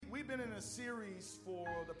been in a series for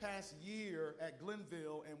the past year at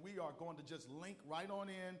Glenville, and we are going to just link right on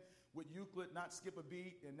in with Euclid, not skip a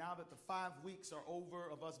beat. And now that the 5 weeks are over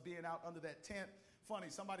of us being out under that tent, funny,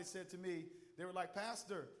 somebody said to me, they were like,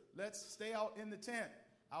 Pastor, let's stay out in the tent.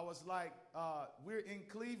 I was like, we're in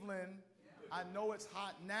Cleveland. I know it's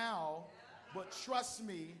hot now, but trust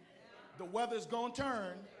me, the weather's going to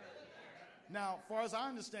turn. Now, as far as I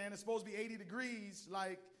understand, it's supposed to be 80 degrees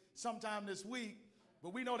like sometime this week,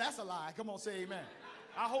 but we know that's a lie. Come on, say amen.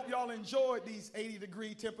 I hope y'all enjoyed these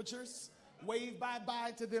 80-degree temperatures. Wave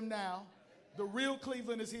bye-bye to them now. The real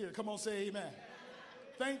Cleveland is here. Come on, say amen.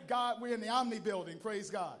 Thank God we're in the Omni building. Praise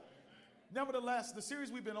God. Nevertheless, the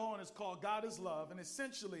series we've been on is called God is Love. And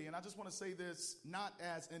essentially, and I just want to say this not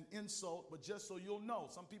as an insult, but just so you'll know,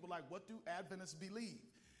 some people are like, what do Adventists believe?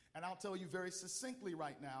 And I'll tell you very succinctly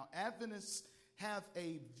right now, Adventists have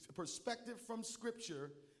a perspective from Scripture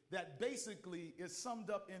that basically is summed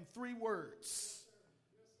up in 3 words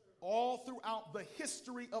all throughout the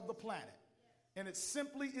history of the planet. And it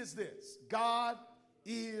simply is this: God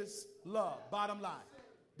is love. Bottom line.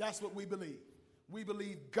 That's what we believe. We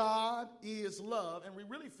believe God is love, and we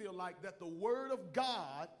really feel like that the Word of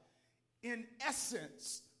God, in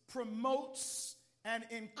essence, promotes and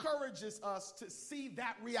encourages us to see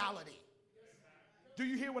that reality. Do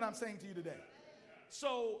you hear what I'm saying to you today?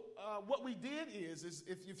 So what we did is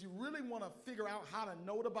if you really want to figure out how to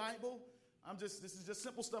know the Bible, this is just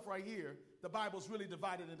simple stuff right here. The Bible's really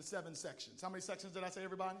divided into 7 sections. How many sections did I say,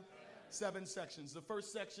 everybody? 7 sections. The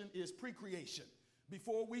first section is pre-creation.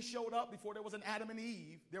 Before we showed up, before there was an Adam and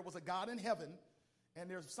Eve, there was a God in heaven, and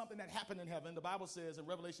there's something that happened in heaven. The Bible says in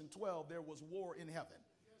Revelation 12, there was war in heaven.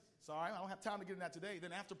 Sorry, I don't have time to get into that today.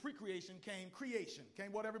 Then after pre-creation came creation.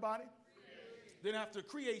 Came what, everybody? Creation. Then after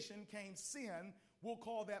creation came sin. We'll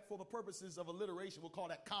call that, for the purposes of alliteration, we'll call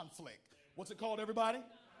that conflict. What's it called, everybody?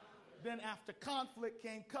 Conflict. Then after conflict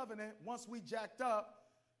came covenant. Once we jacked up,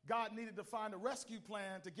 God needed to find a rescue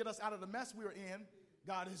plan to get us out of the mess we were in.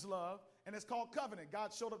 God is love. And it's called covenant.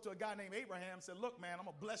 God showed up to a guy named Abraham and said, look, man, I'm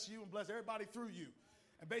going to bless you and bless everybody through you.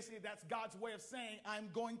 And basically that's God's way of saying, I'm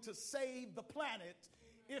going to save the planet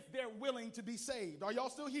if they're willing to be saved. Are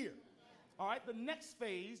y'all still here? All right, the next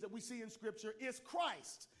phase that we see in Scripture is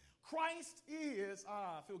Christ. Christ is,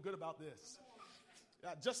 I feel good about this.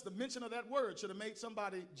 Just the mention of that word should have made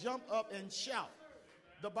somebody jump up and shout.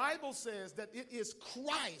 The Bible says that it is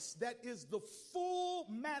Christ that is the full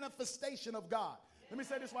manifestation of God. Let me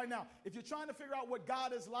say this right now. If you're trying to figure out what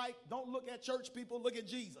God is like, don't look at church people, look at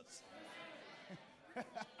Jesus.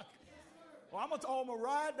 Well, I'm going to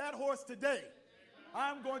ride that horse today.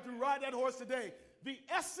 I'm going to ride that horse today. The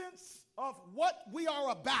essence of what we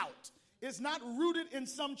are about is not rooted in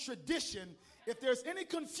some tradition. If there's any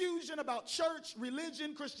confusion about church,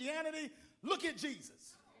 religion, Christianity, look at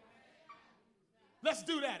Jesus. Let's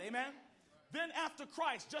do that, amen? Then after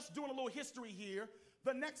Christ, just doing a little history here,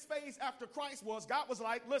 the next phase after Christ was, God was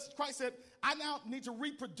like, listen, Christ said, I now need to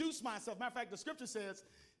reproduce myself. Matter of fact, the scripture says,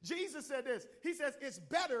 Jesus said this. He says, it's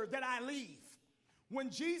better that I leave.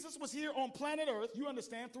 When Jesus was here on planet Earth, you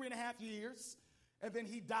understand, 3.5 years, and then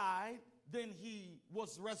he died, then he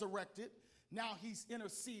was resurrected. Now he's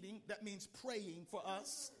interceding. That means praying for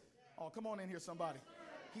us. Oh, come on in here, somebody.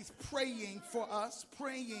 He's praying for us,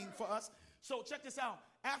 praying for us. So check this out.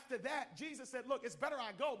 After that, Jesus said, look, it's better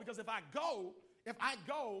I go, because if I go,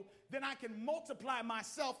 then I can multiply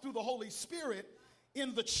myself through the Holy Spirit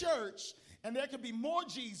in the church, and there can be more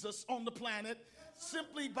Jesus on the planet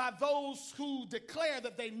simply by those who declare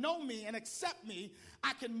that they know me and accept me.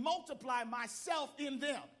 I can multiply myself in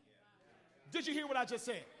them. Did you hear what I just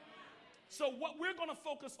said? So what we're going to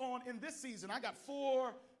focus on in this season, I got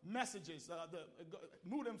 4 messages.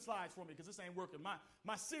 Move them slides for me, because this ain't working.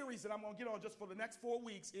 My series that I'm going to get on just for the next 4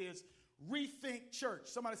 weeks is Rethink Church.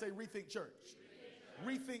 Somebody say Rethink Church.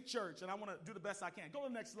 Rethink Church. And I want to do the best I can. Go to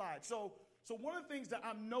the next slide. So one of the things that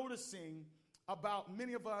I'm noticing about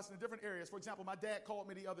many of us in different areas, for example, my dad called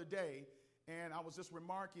me the other day, and I was just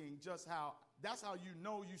remarking just how that's how you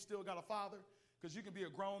know you still got a father, because you can be a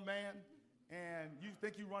grown man and you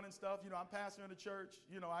think you running stuff. You know, I'm pastoring the church.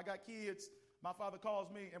 You know, I got kids. My father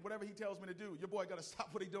calls me, and whatever he tells me to do, your boy got to stop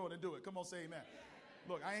what he's doing and do it. Come on, say amen.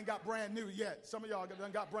 Look, I ain't got brand new yet. Some of y'all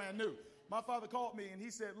done got brand new. My father called me, and he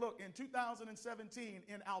said, look, in 2017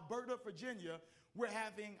 in Alberta, Virginia, we're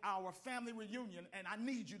having our family reunion, and I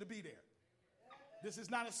need you to be there. This is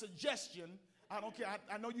not a suggestion. I don't care.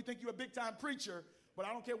 I know you think you're a big-time preacher, but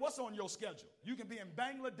I don't care what's on your schedule. You can be in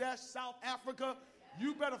Bangladesh, South Africa.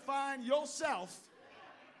 You better find yourself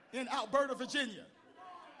in Alberta, Virginia.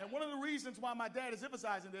 And one of the reasons why my dad is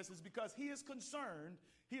emphasizing this is because he is concerned.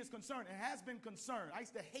 He is concerned and has been concerned. I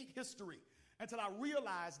used to hate history until I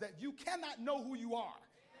realized that you cannot know who you are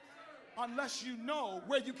unless you know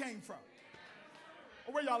where you came from.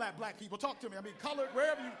 Or where y'all at, black people? Talk to me. I mean, color,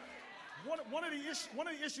 wherever you. One of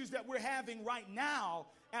the issues that we're having right now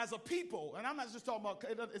as a people, and I'm not just talking about,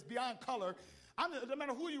 it's beyond color. No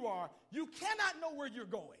matter who you are, you cannot know where you're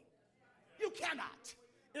going. You cannot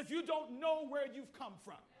if you don't know where you've come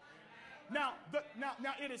from. Now,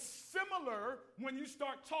 it is similar when you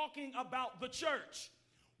start talking about the church.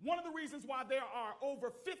 One of the reasons why there are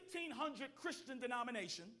over 1,500 Christian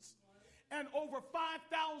denominations and over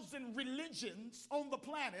 5,000 religions on the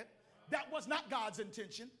planet, that was not God's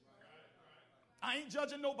intention. I ain't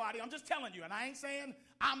judging nobody. I'm just telling you, and I ain't saying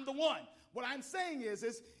I'm the one. What I'm saying is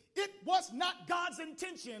it was not God's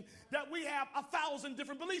intention that we have 1,000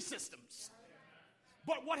 different belief systems.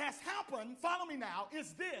 But what has happened, follow me now,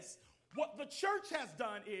 is this. What the church has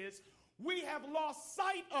done is we have lost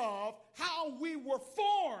sight of how we were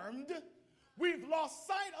formed. We've lost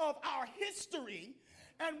sight of our history.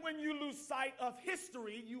 And when you lose sight of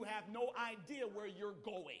history, you have no idea where you're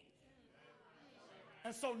going.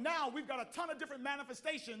 And so now we've got a ton of different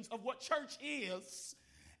manifestations of what church is.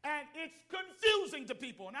 And it's confusing to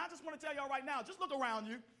people. And I just want to tell y'all right now, just look around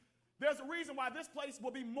you. There's a reason why this place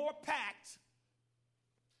will be more packed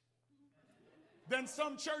than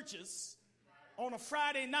some churches on a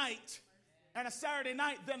Friday night and a Saturday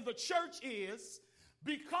night than the church is,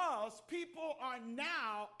 because people are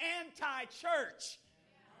now anti-church.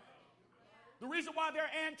 The reason why they're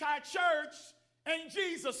anti-church ain't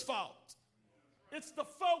Jesus' fault. It's the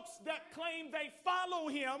folks that claim they follow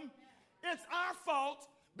him. It's our fault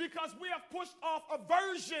because we have pushed off a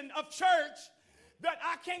version of church that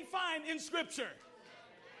I can't find in Scripture.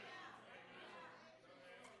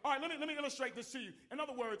 All right, let me illustrate this to you. In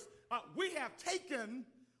other words, we have taken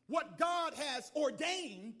what God has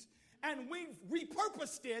ordained and we've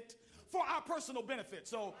repurposed it for our personal benefit.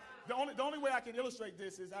 So the only way I can illustrate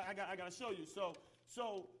this is I got to show you. So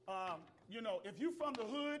if you're from the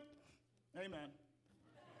hood, amen.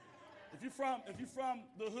 If you're from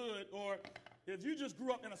the hood, or if you just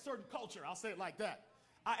grew up in a certain culture, I'll say it like that.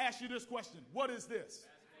 I ask you this question: what is this?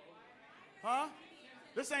 Huh?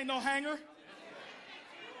 This ain't no hanger.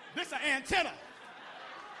 This is an antenna.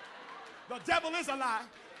 The devil is a lie.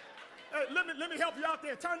 Let me help you out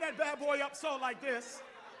there. Turn that bad boy up so like this.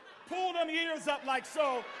 Pull them ears up like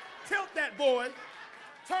so. Tilt that boy.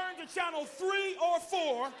 Turn to channel 3 or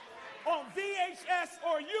 4 on VHS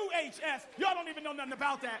or UHS. Y'all don't even know nothing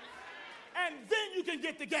about that. And then you can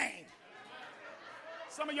get the game.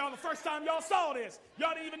 Some of y'all, the first time y'all saw this,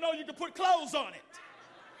 y'all didn't even know you could put clothes on it.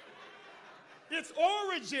 Its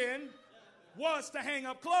origin was to hang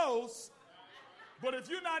up clothes, but if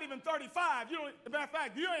you're not even 35, as a matter of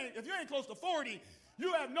fact, if you ain't close to 40,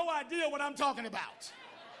 you have no idea what I'm talking about.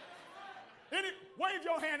 Wave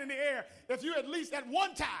your hand in the air if you at least at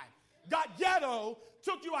one time got ghetto,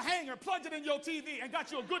 took you a hanger, plugged it in your TV, and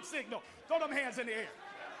got you a good signal. Throw them hands in the air.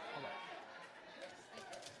 All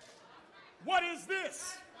right. What is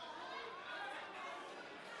this?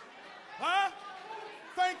 Huh?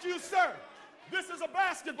 Thank you, sir. This is a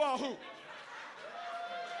basketball hoop.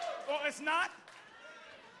 Oh, it's not?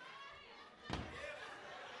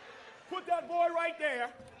 Put that boy right there,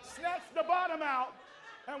 snatch the bottom out,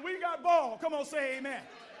 and we got ball. Come on, say amen.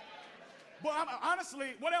 But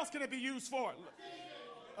honestly, what else can it be used for?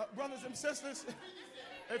 Brothers and sisters,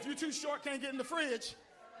 if you're too short, can't get in the fridge,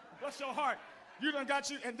 bless your heart. You done got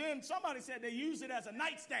you. And then somebody said they use it as a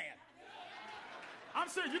nightstand. I'm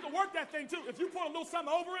serious. You can work that thing too. If you put a little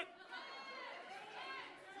something over it.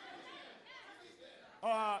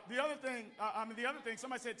 The other thing,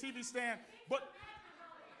 somebody said TV stand, but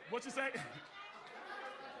what you say?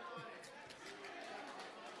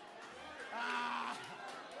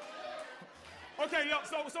 Okay,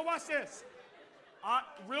 so watch this.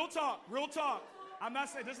 Real talk. I'm not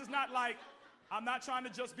saying, this is not like, I'm not trying to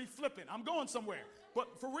just be flippant. I'm going somewhere.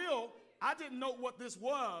 But for real, I didn't know what this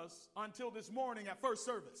was until this morning at first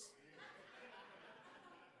service.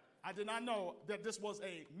 I did not know that this was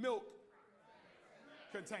a milk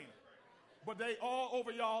container. But they all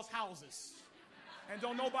over y'all's houses. And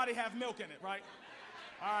don't nobody have milk in it, right?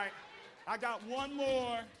 All right. I got one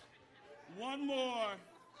more.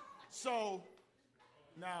 So,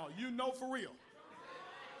 now, you know for real.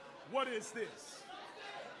 What is this?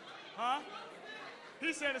 Huh?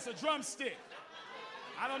 He said it's a drumstick.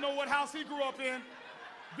 I don't know what house he grew up in.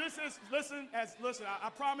 This is, listen, I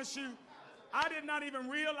promise you, I did not even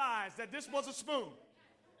realize that this was a spoon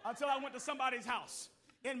until I went to somebody's house.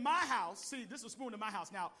 In my house, see, this is a spoon in my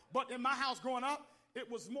house now, but in my house growing up, it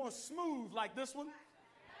was more smooth like this one,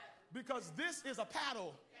 Because this is a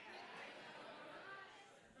paddle.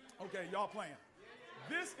 Okay, y'all playing.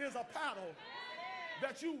 This is a paddle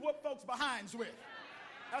that you whoop folks' behinds with.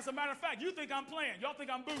 As a matter of fact, you think I'm playing. Y'all think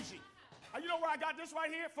I'm bougie. You know where I got this right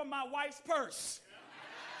here? From my wife's purse.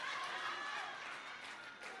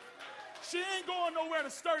 She ain't going nowhere to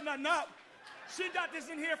stir nothing up. She got this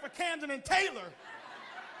in here for Camden and Taylor.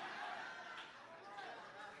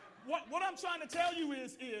 What I'm trying to tell you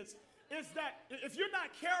is that if you're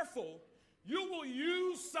not careful, you will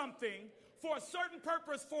use something for a certain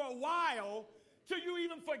purpose for a while till you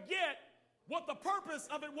even forget what the purpose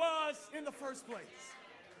of it was in the first place.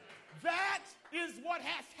 That is what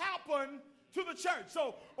has happened to the church.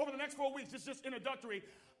 So over the next 4 weeks, it's just introductory,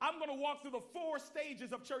 I'm going to walk through the 4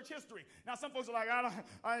 stages of church history. Now, some folks are like,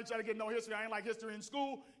 I ain't trying to get no history. I ain't like history in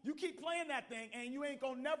school. You keep playing that thing, and you ain't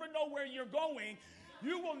going to never know where you're going.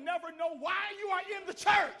 You will never know why you are in the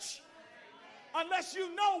church unless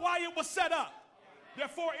you know why it was set up. There are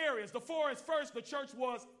 4 areas. The 4 is first, the church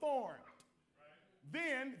was formed.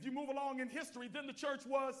 Then, if you move along in history, then the church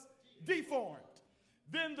was deformed.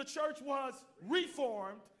 Then the church was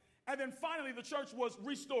reformed. And then finally, the church was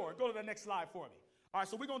restored. Go to the next slide for me. All right,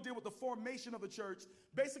 so we're going to deal with the formation of the church.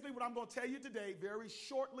 Basically, what I'm going to tell you today, very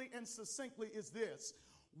shortly and succinctly, is this: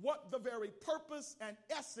 what the very purpose and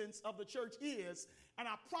essence of the church is. And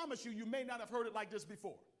I promise you, you may not have heard it like this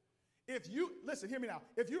before. Listen, hear me now.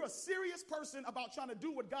 If you're a serious person about trying to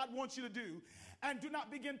do what God wants you to do and do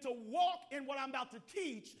not begin to walk in what I'm about to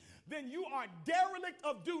teach, then you are derelict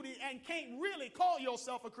of duty and can't really call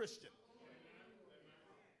yourself a Christian.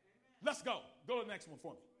 Let's go. Go to the next one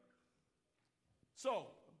for me. So,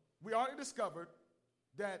 we already discovered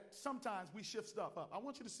that sometimes we shift stuff up. I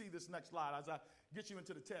want you to see this next slide as I get you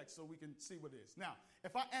into the text so we can see what it is. Now,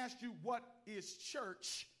 if I asked you what is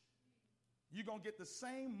church, you're going to get the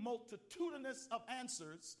same multitudinous of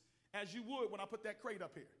answers as you would when I put that crate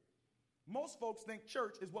up here. Most folks think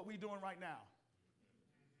church is what we're doing right now.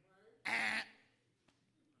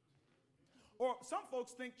 Or some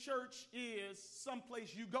folks think church is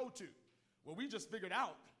someplace you go to. Well, we just figured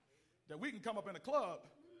out that we can come up in a club.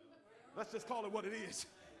 Let's just call it what it is.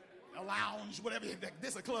 A lounge, whatever.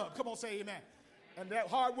 This is a club. Come on, say amen. And that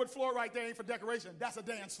hardwood floor right there ain't for decoration. That's a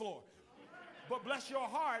dance floor. But bless your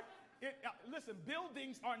heart. Listen,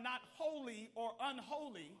 buildings are not holy or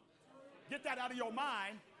unholy. Get that out of your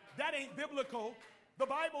mind. That ain't biblical. The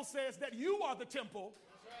Bible says that you are the temple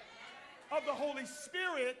of the Holy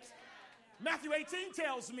Spirit. Matthew 18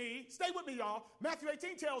 tells me, stay with me, y'all. Matthew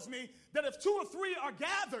 18 tells me that if 2 or 3 are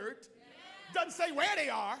gathered, doesn't say where they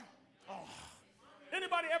are. Oh.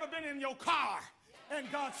 Anybody ever been in your car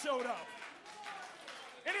and God showed up?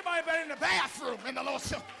 Anybody been in the bathroom and the Lord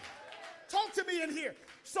showed? Talk to me in here.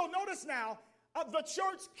 So notice now, the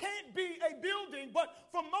church can't be a building, but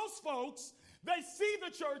for most folks, they see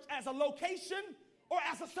the church as a location or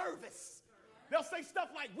as a service. They'll say stuff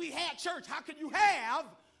like, we had church. How can you have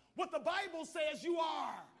what the Bible says you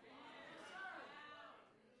are?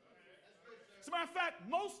 As a matter of fact,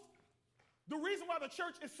 the reason why the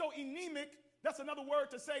church is so anemic, that's another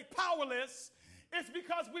word to say powerless, is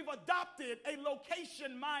because we've adopted a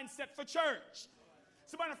location mindset for church.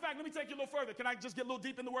 As a matter of fact, let me take you a little further. Can I just get a little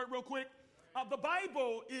deep in the word real quick? The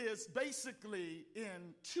Bible is basically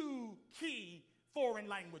in 2 key foreign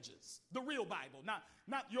languages. The real Bible, not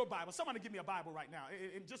your Bible. Somebody give me a Bible right now.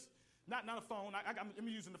 Just not a phone. I'm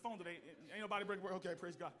using the phone today. Ain't nobody breaking word. Okay,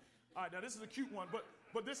 praise God. All right, now this is a cute one,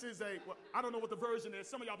 but this is I don't know what the version is.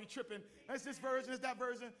 Some of y'all be tripping. Is this version? Is that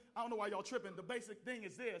version? I don't know why y'all tripping. The basic thing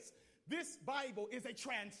is this. This Bible is a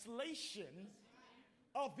translation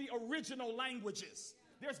of the original languages.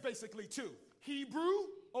 There's basically 2. Hebrew,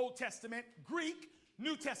 Old Testament, Greek,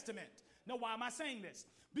 New Testament. Now, why am I saying this?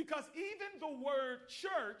 Because even the word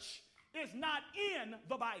church is not in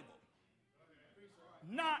the Bible.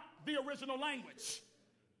 Not the original language.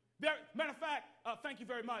 Matter of fact, thank you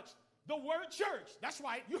very much. The word church, that's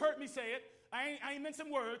right, you heard me say it. I ain't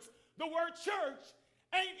mincing words. The word church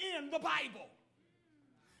ain't in the Bible.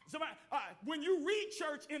 So, when you read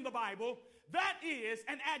church in the Bible, that is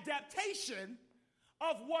an adaptation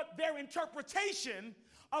of what their interpretation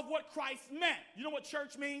of what Christ meant. You know what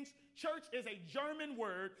church means? Church is a German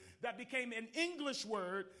word that became an English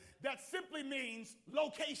word that simply means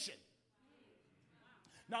location.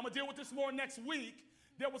 Now, I'm going to deal with this more next week.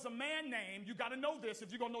 There was a man named, you got to know this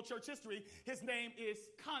if you're going to know church history, his name is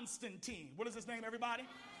Constantine. What is his name, everybody?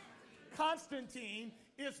 Constantine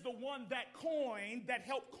is the one that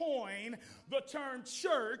helped coin the term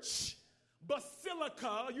church,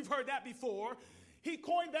 basilica, you've heard that before. He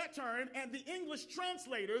coined that term, and the English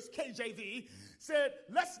translators, KJV, said,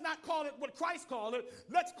 let's not call it what Christ called it.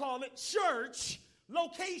 Let's call it church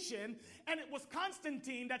location. And it was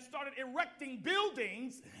Constantine that started erecting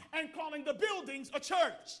buildings and calling the buildings a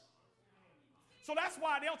church. So that's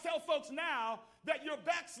why they'll tell folks now that you're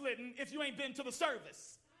backslidden if you ain't been to the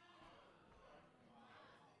service.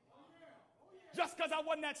 Just because I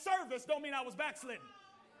wasn't at service don't mean I was backslidden.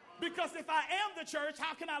 Because if I am the church,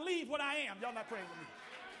 how can I leave what I am? Y'all not praying with me.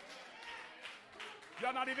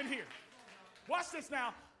 Y'all not even here. Watch this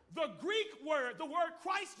now. The Greek word, the word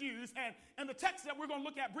Christ used, and the text that we're going to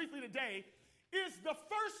look at briefly today, is the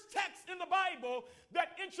first text in the Bible that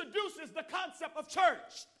introduces the concept of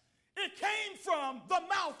church. It came from the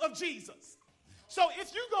mouth of Jesus. So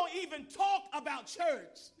if you're going to even talk about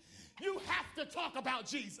church, you have to talk about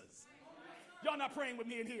Jesus. Y'all not praying with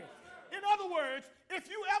me in here. In other words, if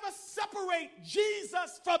you ever separate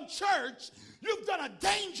Jesus from church, you've done a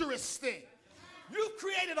dangerous thing. You've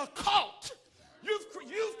created a cult.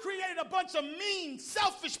 You've created a bunch of mean,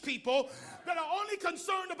 selfish people that are only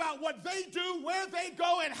concerned about what they do, where they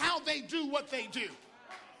go, and how they do what they do.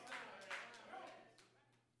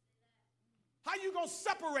 How you going to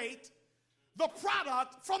separate the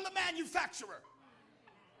product from the manufacturer?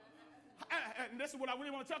 And this is what I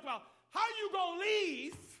really want to talk about. How you going to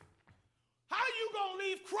leave? How you going to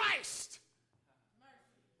leave Christ?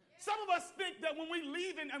 Some of us think that when we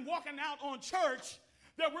leaving and walking out on church,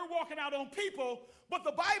 that we're walking out on people, but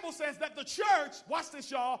the Bible says that the church, watch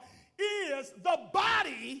this y'all, is the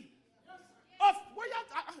body of,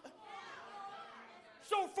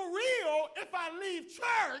 so for real, if I leave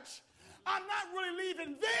church, I'm not really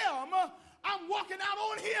leaving them, I'm walking out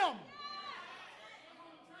on him.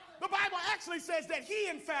 The Bible actually says that he,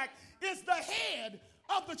 in fact, is the head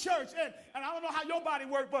of the church. And I don't know how your body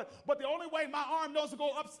works, but the only way my arm knows to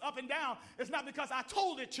go up and down is not because I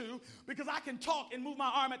told it to, because I can talk and move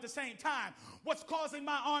my arm at the same time. What's causing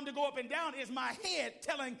my arm to go up and down is my head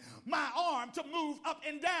telling my arm to move up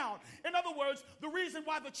and down. In other words, the reason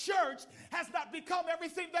why the church has not become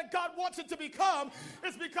everything that God wants it to become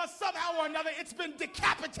is because somehow or another it's been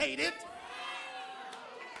decapitated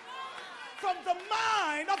from the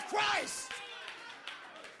mind of Christ.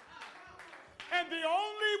 And the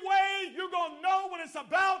only way you're going to know what it's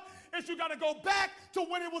about is you got to go back to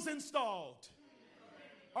when it was installed.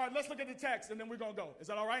 All right, let's look at the text, and then we're going to go. Is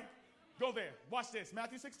that all right? Go there. Watch this.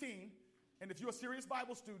 Matthew 16. And if you're a serious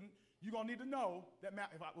Bible student, you're going to need to know that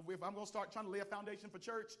if I'm going to start trying to lay a foundation for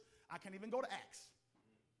church, I can't even go to Acts.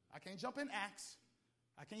 I can't jump in Acts.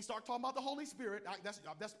 I can't start talking about the Holy Spirit.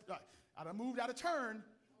 I done moved out of turn.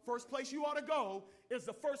 First place you ought to go is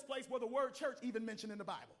the first place where the word church even mentioned in the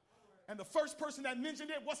Bible. And the first person that mentioned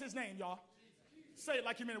it, what's his name, y'all? Jesus. Say it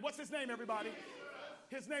like you mean it. What's his name, everybody?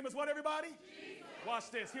 Jesus. His name is what, everybody? Jesus. Watch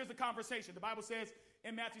this. Here's the conversation. The Bible says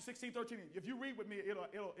in Matthew 16:13. If you read with me,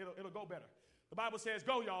 it'll go better. The Bible says,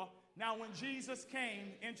 go, y'all. Now, when Jesus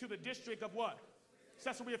came into the district of what?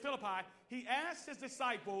 Caesarea Philippi, he asked his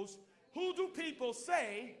disciples, who do people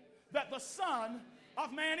say that the Son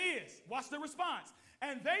of Man is? Watch the response.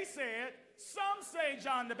 And they said, some say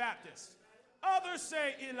John the Baptist. Others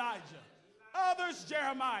say Elijah, others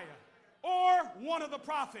Jeremiah, or one of the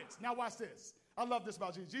prophets. Now watch this. I love this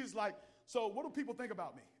about Jesus. Jesus is like, so what do people think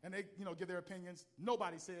about me? And they, give their opinions.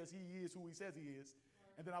 Nobody says he is who he says he is.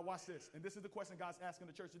 And then I watch this. And this is the question God's asking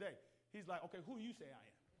the church today. He's like, okay, who do you say I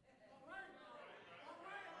am?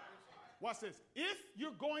 Watch this. If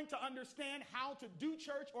you're going to understand how to do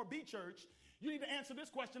church or be church, you need to answer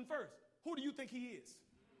this question first. Who do you think he is?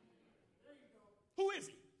 Who is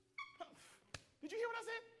he? Did you hear what I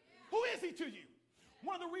said? Yeah. Who is he to you?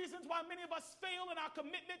 One of the reasons why many of us fail in our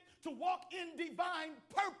commitment to walk in divine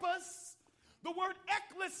purpose, the word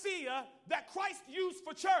ecclesia that Christ used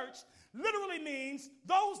for church literally means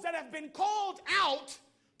those that have been called out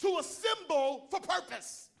to assemble for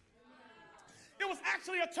purpose. It was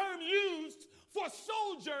actually a term used for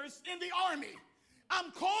soldiers in the army. I'm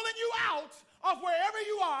calling you out of wherever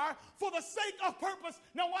you are for the sake of purpose.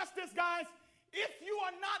 Now watch this, guys. If you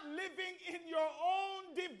are not living in your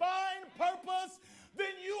own divine purpose, then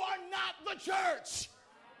you are not the church.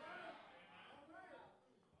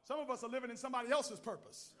 Some of us are living in somebody else's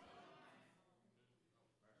purpose.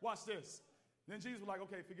 Watch this. Then Jesus was like,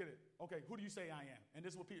 okay, forget it. Okay, who do you say I am? And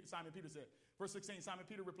this is what Simon Peter said. Verse 16, Simon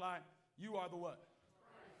Peter replied, you are the what?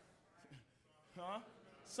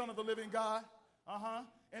 Son of the living God.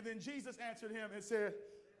 And then Jesus answered him and said,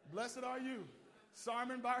 blessed are you,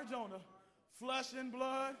 Simon Bar-Jonah. Flesh and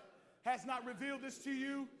blood has not revealed this to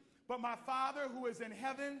you, but my Father who is in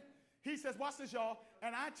heaven. He says, watch this, y'all.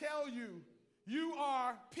 And I tell you, you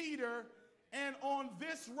are Peter, And on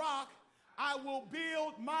this rock, I will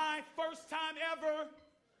build my first time ever,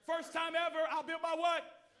 I'll build my what?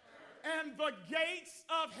 And the gates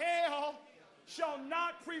of hell shall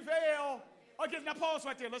not prevail against. Now pause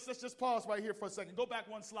right there. Let's just pause right here for a second. Go back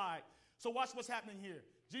one slide. So watch what's happening here.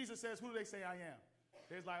 Jesus says, who do they say I am?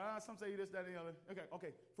 It's like, some say this, that, and the other.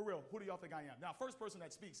 Okay, for real, who do y'all think I am? Now, first person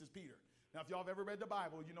that speaks is Peter. Now, if y'all have ever read the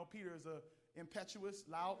Bible, you know Peter is a impetuous,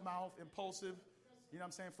 loudmouth, impulsive, you know what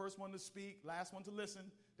I'm saying, first one to speak, last one to listen.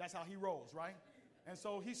 That's how he rolls, right? And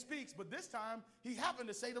so he speaks, but this time, he happened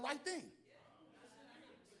to say the right thing.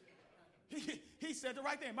 He said the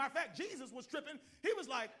right thing. Matter of fact, Jesus was tripping. He was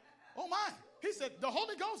like, oh my. He said, the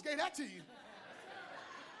Holy Ghost gave that to you.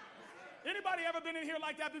 Anybody ever been in here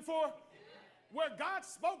like that before? Where God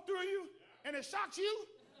spoke through you and it shocked you?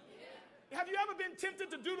 Have you ever been tempted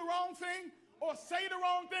to do the wrong thing or say the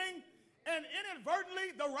wrong thing and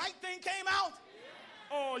inadvertently the right thing came out?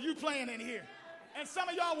 Oh, you playing in here. And some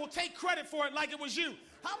of y'all will take credit for it like it was you.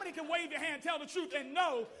 How many can wave your hand, tell the truth, and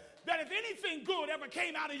know that if anything good ever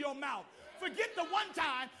came out of your mouth, forget the one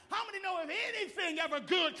time, how many know if anything ever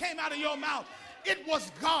good came out of your mouth, it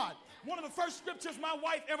was God? One of the first scriptures my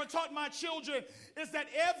wife ever taught my children is that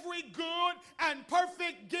every good and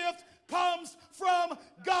perfect gift comes from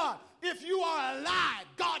God. If you are alive,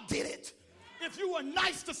 God did it. If you were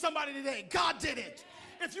nice to somebody today, God did it.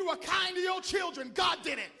 If you were kind to your children, God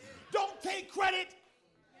did it. Don't take credit.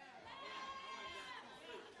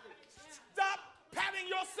 Stop patting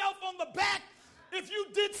yourself on the back. If you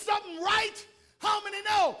did something right, how many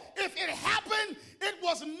know if it happened, it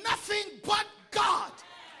was nothing but God?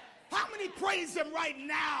 How many praise him right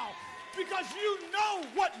now because you know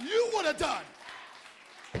what you would have done?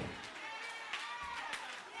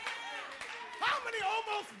 How many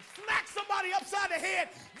almost smacked somebody upside the head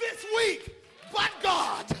this week but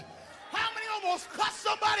God? How many almost cussed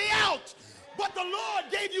somebody out but the Lord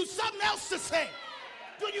gave you something else to say?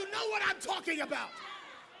 Do you know what I'm talking about?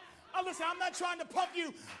 Oh, listen, I'm not trying to pump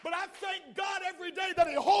you, but I thank God every day that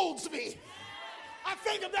he holds me. I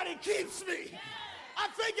thank him that he keeps me. I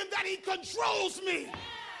thank him that he controls me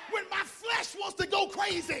when my flesh wants to go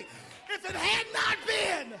crazy. If it had not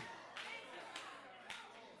been,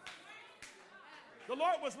 the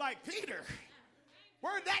Lord was like, Peter,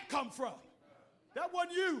 where'd that come from? That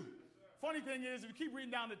wasn't you. Funny thing is, if you keep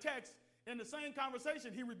reading down the text, in the same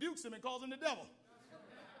conversation, he rebukes him and calls him the devil.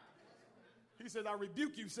 He says, I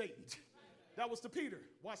rebuke you, Satan. That was to Peter.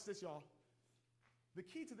 Watch this, y'all. The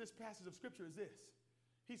key to this passage of scripture is this.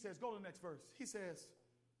 He says, go to the next verse. He says,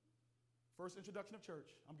 first introduction of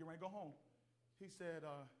church. I'm getting ready to go home. He said,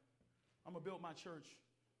 I'm going to build my church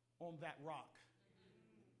on that rock.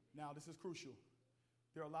 Now, this is crucial.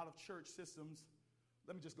 There are a lot of church systems.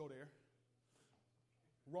 Let me just go there.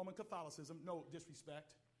 Roman Catholicism, no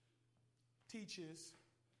disrespect, teaches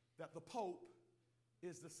that the Pope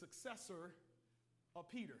is the successor of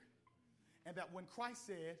Peter. And that when Christ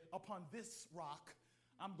said, upon this rock,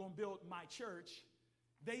 I'm going to build my church,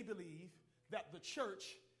 they believe that the church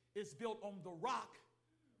is built on the rock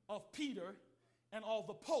of Peter, and all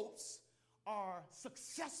the popes are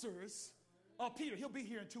successors of Peter. He'll be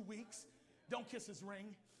here in 2 weeks. Don't kiss his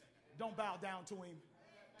ring. Don't bow down to him.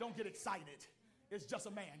 Don't get excited. It's just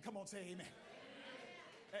a man. Come on, say amen.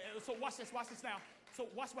 So watch this now. So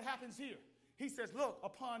watch what happens here. He says, look,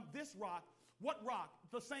 upon this rock. What rock?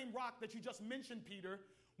 The same rock that you just mentioned, Peter,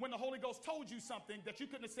 when the Holy Ghost told you something that you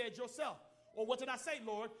couldn't have said yourself. Or what did I say,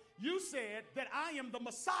 Lord? You said that I am the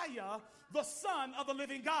Messiah, the Son of the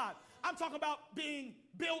living God. I'm talking about being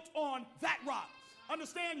built on that rock.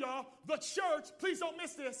 Understand, y'all, the church, please don't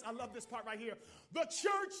miss this. I love this part right here. The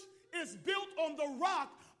church is built on the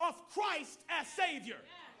rock of Christ as Savior.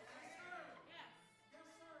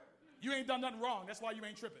 You ain't done nothing wrong. That's why you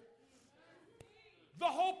ain't tripping. The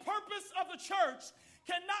whole purpose of the church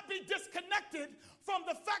cannot be disconnected from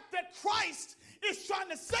the fact that Christ is trying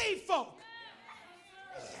to save folk.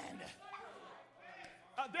 And,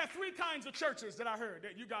 there are 3 kinds of churches that I heard.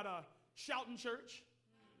 That you got a shouting church,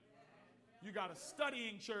 you got a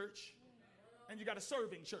studying church, and you got a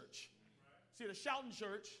serving church. See, the shouting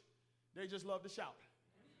church, they just love to shout.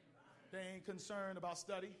 They ain't concerned about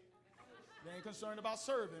study. They ain't concerned about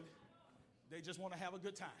serving. They just want to have a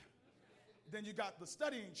good time. Then you got the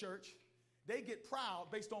studying church. They get proud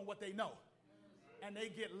based on what they know. And they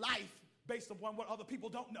get life based upon what other people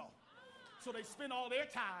don't know. So they spend all their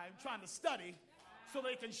time trying to study so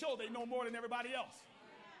they can show they know more than everybody else.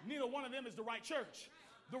 Neither one of them is the right church.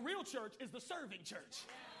 The real church is the serving church.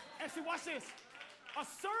 And see, watch this. A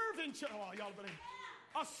serving church,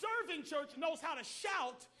 a serving church knows how to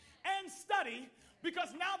shout and study Because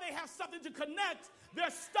now they have something to connect their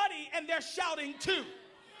study and their shouting to.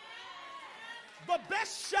 The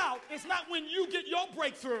best shout is not when you get your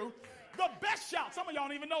breakthrough. The best shout, some of y'all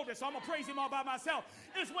don't even know this, so I'm going to praise him all by myself,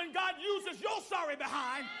 is when God uses your sorry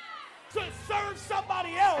behind to serve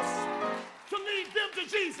somebody else, to lead them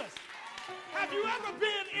to Jesus. Have you ever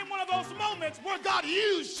been in one of those moments where God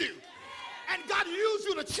used you and God used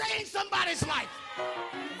you to change somebody's life?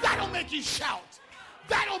 That'll make you shout.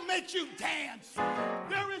 That'll make you dance.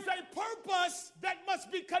 There is a purpose that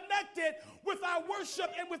must be connected with our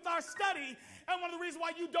worship and with our study. And one of the reasons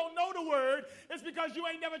why you don't know the word is because you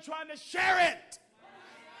ain't never trying to share it.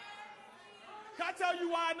 Can I tell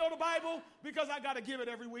you why I know the Bible? Because I got to give it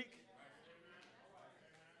every week.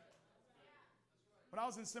 When I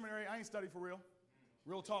was in seminary, I ain't studied for real.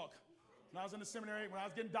 Real talk. When I was in the seminary, when I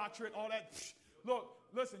was getting doctorate, all that. Look,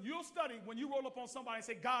 listen, you'll study when you roll up on somebody and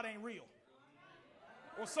say, God ain't real.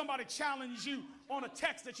 Or somebody challenged you on a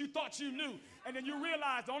text that you thought you knew. And then you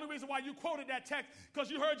realize the only reason why you quoted that text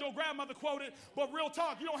because you heard your grandmother quote it. But real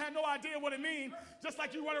talk, you don't have no idea what it means. Just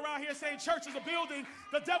like you run around here saying church is a building.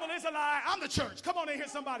 The devil is a lie. I'm the church. Come on in here,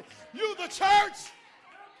 somebody. You the church.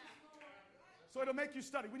 So it'll make you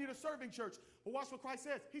study. We need a serving church. But watch what Christ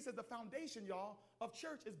says. He said the foundation, y'all, of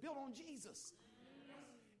church is built on Jesus.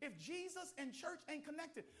 If Jesus and church ain't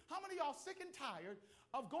connected, how many of y'all sick and tired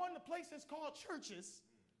of going to places called churches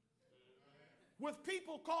with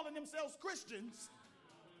people calling themselves Christians?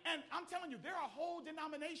 And I'm telling you, there are whole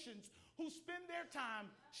denominations who spend their time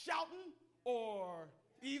shouting or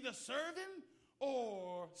either serving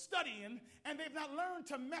or studying, and they've not learned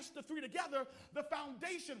to mesh the three together. The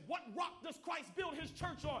foundation, what rock does Christ build his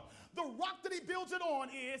church on? The rock that he builds it on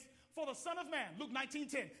is, for the Son of Man, Luke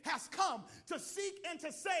 19:10, has come to seek and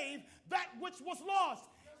to save that which was lost.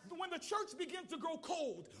 When the church begins to grow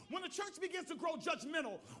cold, when the church begins to grow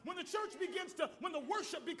judgmental, when the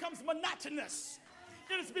worship becomes monotonous,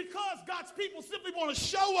 it is because God's people simply want to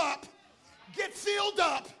show up, get filled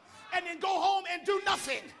up, and then go home and do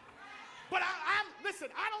nothing. But listen,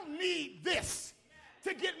 I don't need this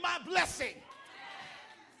to get my blessing.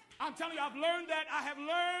 I'm telling you, I've learned that. I have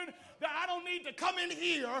learned that I don't need to come in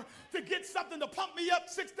here to get something to pump me up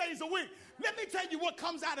 6 days a week. Let me tell you what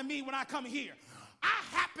comes out of me when I come here.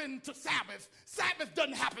 I happen to Sabbath. Sabbath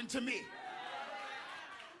doesn't happen to me.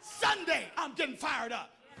 Sunday, I'm getting fired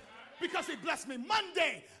up because he blessed me.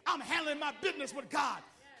 Monday, I'm handling my business with God.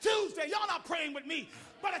 Tuesday, y'all not praying with me.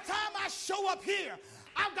 By the time I show up here,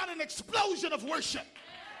 I've got an explosion of worship.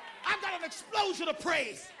 I've got an explosion of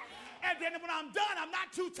praise. And then when I'm done, I'm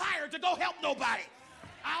not too tired to go help nobody.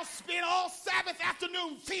 I'll spend all Sabbath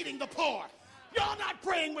afternoon feeding the poor. Y'all not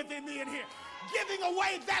praying with me in here. Giving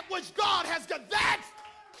away that which God has got. That's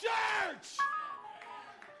church.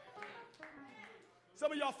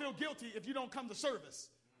 Some of y'all feel guilty if you don't come to service.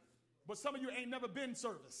 But some of you ain't never been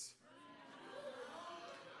service.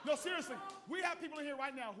 No, seriously. We have people in here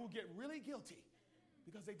right now who get really guilty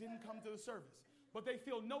because they didn't come to the service. But they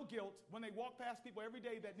feel no guilt when they walk past people every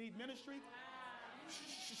day that need ministry.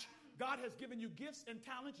 God has given you gifts and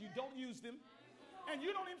talents. You don't use them. And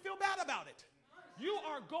you don't even feel bad about it. You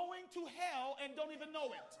are going to hell and don't even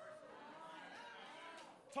know it.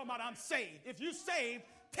 Talking about I'm saved. If you saved,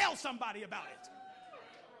 tell somebody about it.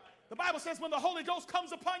 The Bible says when the Holy Ghost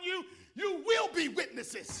comes upon you, you will be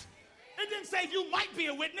witnesses. It didn't say you might be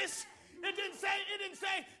a witness. It didn't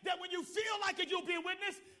say that when you feel like it, you'll be a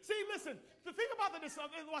witness. See, listen, the thing about this,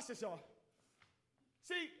 watch this, y'all.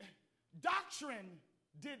 See, doctrine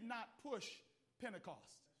did not push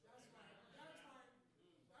Pentecost.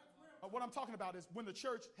 What I'm talking about is when the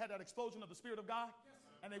church had that explosion of the Spirit of God,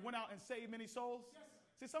 and they went out and saved many souls.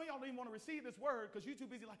 See, some of y'all don't even want to receive this word because you're too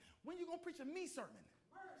busy like, when you going to preach a me sermon?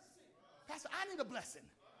 Pastor, I need a blessing.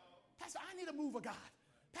 Pastor, I need a move of God.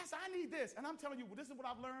 Pastor, I need this. And I'm telling you, well, this is what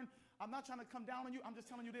I've learned. I'm not trying to come down on you. I'm just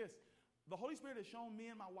telling you this. The Holy Spirit has shown me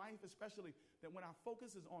and my wife especially that when our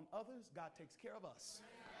focus is on others, God takes care of us.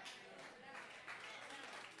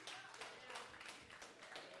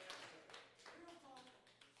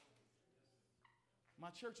 My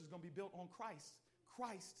church is going to be built on Christ.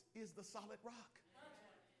 Christ is the solid rock.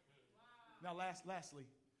 Now, lastly,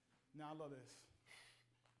 now I love this.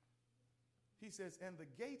 He says, and the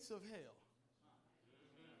gates of hell.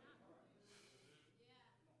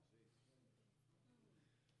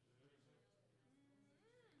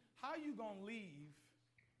 How are you going to leave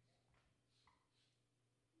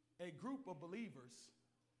a group of believers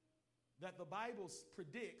that the Bible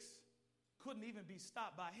predicts couldn't even be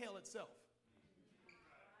stopped by hell itself?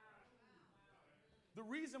 The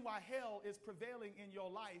reason why hell is prevailing in your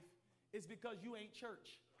life is because you ain't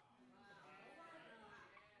church.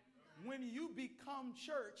 when you become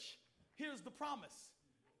church, here's the promise.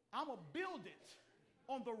 I'm going to build it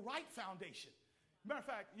on the right foundation. Matter of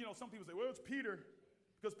fact, you know, some people say, well, it's Peter,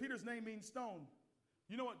 because Peter's name means stone.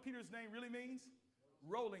 You know what Peter's name really means?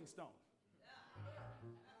 Rolling stone.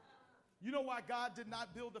 You know why God did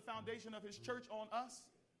not build the foundation of his church on us?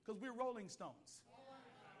 Because we're rolling stones.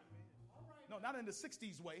 No, not in the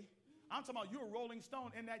 60s way. I'm talking about you're a rolling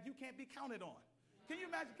stone in that you can't be counted on. Can you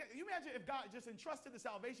imagine if God just entrusted the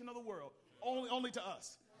salvation of the world only to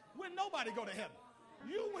us? Would nobody go to heaven?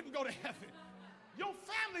 You wouldn't go to heaven. Your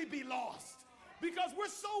family be lost because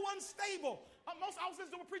we're so unstable. I was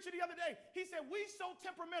listening to a preacher the other day. He said, we so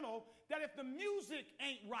temperamental that if the music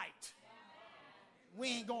ain't right,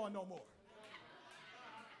 we ain't going no more.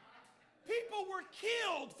 People were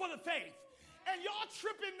killed for the faith. And y'all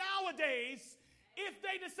tripping nowadays if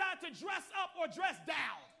they decide to dress up or dress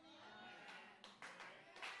down.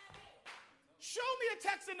 Show me a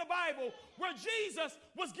text in the Bible where Jesus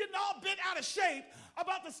was getting all bent out of shape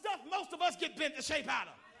about the stuff most of us get bent to shape out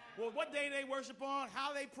of. Well, what day they worship on,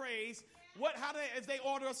 how they praise, as they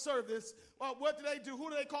order a service, what do they do,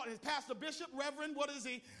 who do they call it? Is pastor, bishop, reverend, what is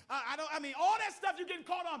he? All that stuff you're getting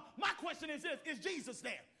caught on. My question is this, is Jesus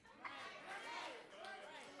there?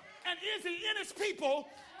 And is he in his people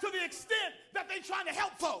to the extent that they trying to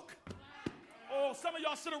help folk? Oh, some of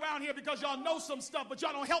y'all sit around here because y'all know some stuff, but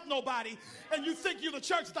y'all don't help nobody, and you think you're the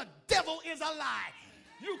church. The devil is a lie.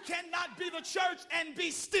 You cannot be the church and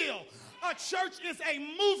be still. A church is a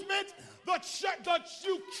movement. The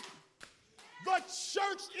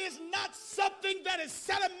church is not something that is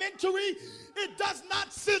sedimentary. It does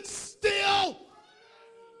not sit still.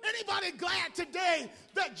 Anybody glad today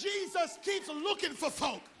that Jesus keeps looking for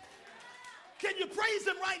folk? Can you praise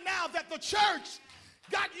him right now that the church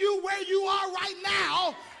got you where you are right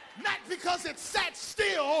now, not because it sat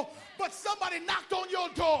still, but somebody knocked on your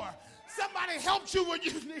door. Somebody helped you when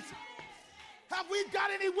you needed. Have we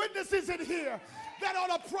got any witnesses in here that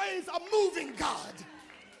ought to praise a moving God?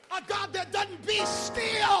 A God that doesn't be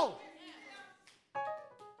still.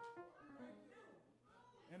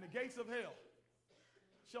 And the gates of hell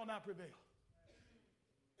shall not prevail.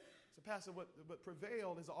 So, Pastor, but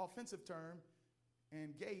prevail is an offensive term,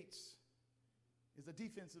 and gates is a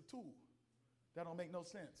defensive tool. That don't make no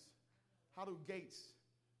sense. How do gates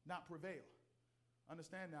not prevail?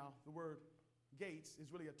 Understand now, the word gates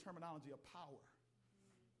is really a terminology of power.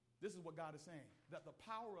 This is what God is saying, that the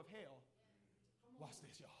power of hell, watch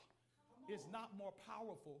this, y'all, is not more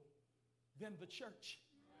powerful than the church.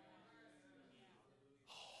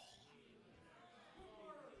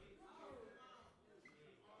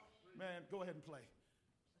 Man, go ahead and play.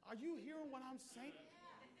 Are you hearing what I'm saying?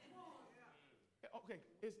 Okay,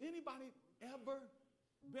 has anybody ever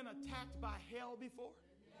been attacked by hell before?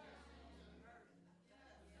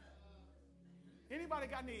 Anybody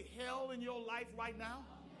got any hell in your life right now?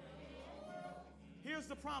 Here's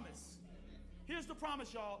the promise. Here's the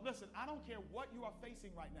promise, y'all. Listen, I don't care what you are facing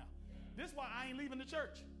right now. This is why I ain't leaving the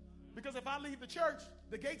church. Because if I leave the church,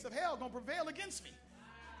 the gates of hell gonna prevail against me.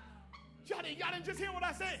 Y'all didn't just hear what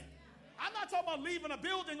I said. I'm not talking about leaving a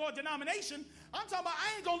building or a denomination. I'm talking about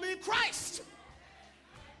I ain't gonna leave Christ.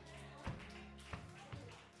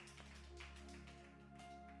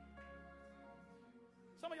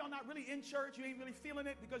 Some of y'all not really in church. You ain't really feeling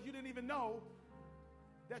it because you didn't even know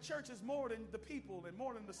that church is more than the people and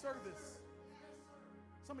more than the service.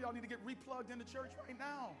 Some of y'all need to get replugged into church right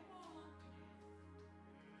now.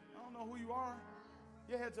 I don't know who you are.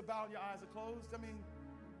 Your heads are bowed, your eyes are closed. I mean,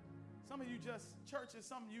 some of you church is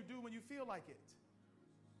something you do when you feel like it.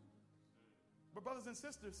 But brothers and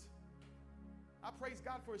sisters, I praise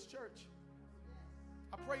God for his church.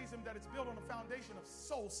 I praise him that it's built on a foundation of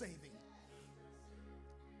soul saving.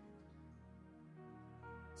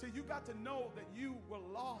 So you got to know that you were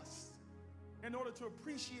lost in order to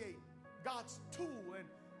appreciate God's tool.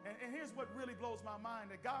 And here's what really blows my mind,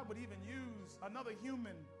 that God would even use another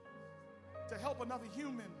human to help another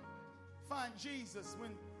human find Jesus.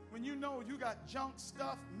 When you know you got junk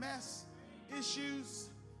stuff, mess, issues,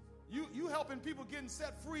 you helping people getting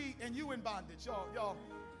set free and you in bondage. Y'all,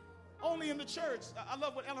 only in the church. I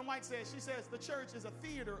love what Ellen White says. She says the church is a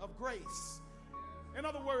theater of grace. In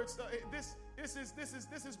other words, this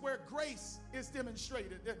is where grace is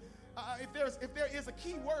demonstrated. If there is a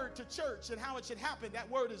key word to church and how it should happen, that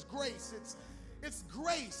word is grace. It's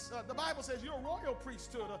grace. The Bible says you're a royal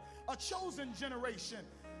priesthood, a chosen generation.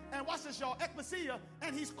 And watch this, y'all, ecclesia,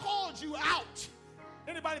 and he's called you out.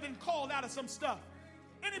 Anybody been called out of some stuff?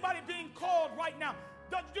 Anybody being called right now?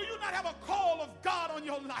 Do you not have a call of God on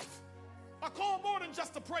your life? are called more than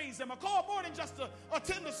just to praise him, are called more than just to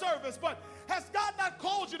attend the service, but has God not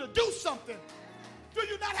called you to do something? Do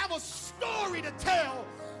you not have a story to tell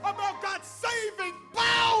about God's saving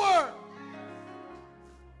power?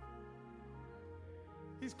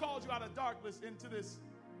 He's called you out of darkness into this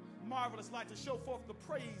marvelous light to show forth the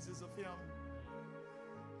praises of him.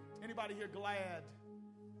 Anybody here glad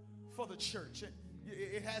for the church?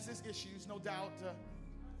 It has its issues, no doubt.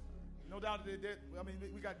 No doubt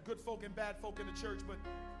we got good folk and bad folk in the church, but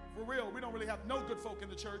for real, we don't really have no good folk in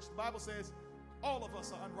the church. The Bible says all of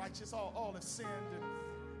us are unrighteous, all have sinned.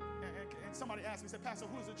 And somebody asked me, said, Pastor,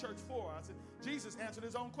 who is the church for? I said, Jesus answered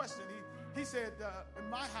his own question. He said, in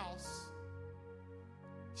my house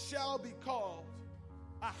shall be called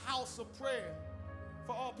a house of prayer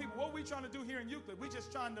for all people. What are we trying to do here in Euclid? We're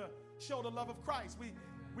just trying to show the love of Christ. We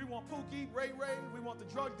want Pookie, Ray Ray, we want the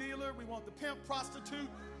drug dealer, we want the pimp, prostitute.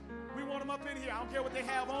 We want them up in here. I don't care what they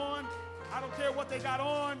have on. I don't care what they got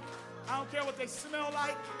on. I don't care what they smell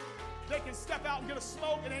like. They can step out and get a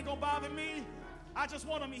smoke. It ain't going to bother me. I just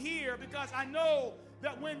want them here because I know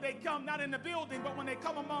that when they come, not in the building, but when they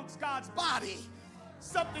come amongst God's body,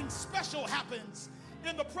 something special happens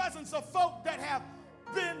in the presence of folk that have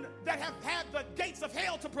had the gates of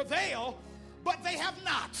hell to prevail, but they have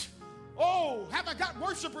not. Oh, have I got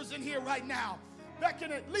worshipers in here right now that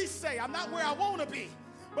can at least say, I'm not where I want to be,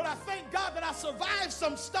 but I thank God that I survived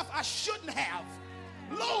some stuff I shouldn't have.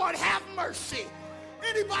 Lord, have mercy.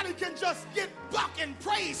 Anybody can just get buck and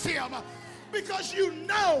praise him because you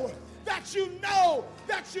know that if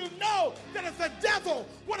the devil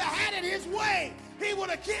would have had it his way, he would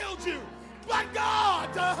have killed you. But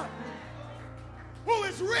God, who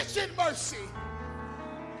is rich in mercy,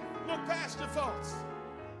 look past your faults.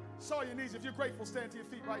 Saw your knees. If you're grateful, stand to your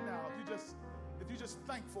feet right now. If you're just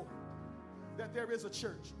thankful that there is a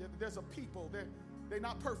church, that there's a people. They're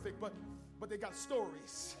not perfect, but they got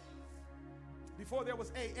stories. Before there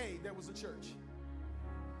was AA, there was a church.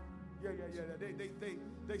 Yeah.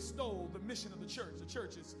 They stole the mission of the church. The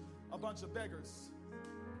church is a bunch of beggars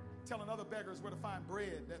telling other beggars where to find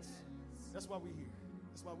bread. That's why we're here.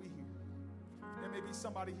 That's why we're here. There may be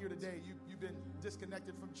somebody here today. You've been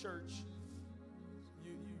disconnected from church.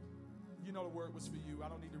 You know the word was for you. I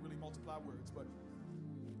don't need to really multiply words, but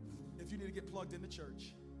if you need to get plugged into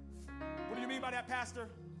church, what do you mean by that, Pastor?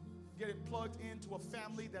 Get it plugged into a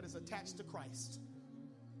family that is attached to Christ.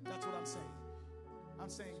 That's what I'm saying. I'm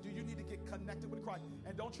saying, do you need to get connected with Christ?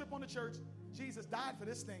 And don't trip on the church. Jesus died for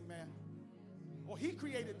this thing, man. Or he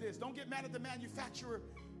created this. Don't get mad at the manufacturer.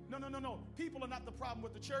 No. People are not the problem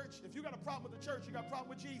with the church. If you got a problem with the church, you got a problem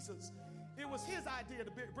with Jesus. It was his idea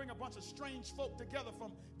to bring a bunch of strange folk together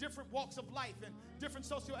from different walks of life and different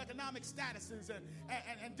socioeconomic statuses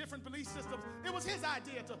and different belief systems. It was his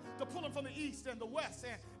idea to pull them from the east and the west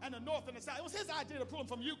and the north and the south. It was his idea to pull them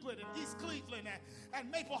from Euclid and East Cleveland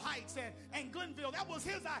and Maple Heights and Glenville. That was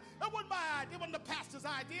his idea. That wasn't my idea. It wasn't the pastor's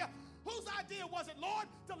idea. Whose idea was it, Lord,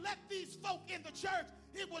 to let these folk in the church?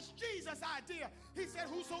 It was Jesus' idea. He said,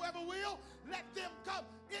 whosoever will, let them come.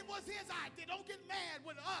 It was his idea. Don't get mad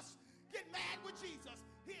with us. Get mad with Jesus.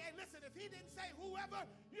 And listen, if he didn't say whoever,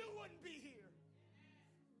 you wouldn't be here.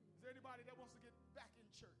 Is there anybody that wants to get back in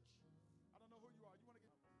church?